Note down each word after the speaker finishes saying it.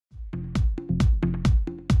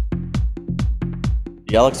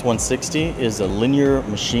The LX-160 is a linear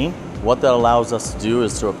machine. What that allows us to do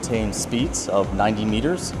is to obtain speeds of 90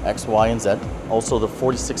 meters, X, Y, and Z. Also the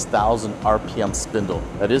 46,000 RPM spindle.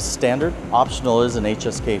 That is standard. Optional is an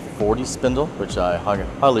HSK 40 spindle, which I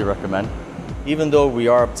highly recommend. Even though we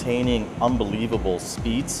are obtaining unbelievable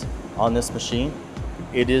speeds on this machine,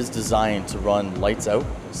 it is designed to run lights out,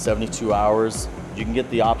 72 hours. You can get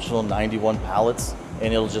the optional 91 pallets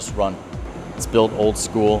and it'll just run. It's built old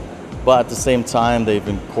school, but at the same time, they've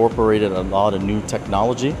incorporated a lot of new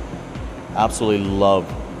technology. Absolutely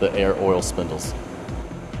love the air oil spindles.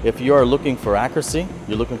 If you are looking for accuracy,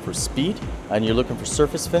 you're looking for speed, and you're looking for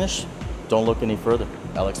surface finish, don't look any further.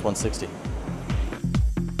 LX-160.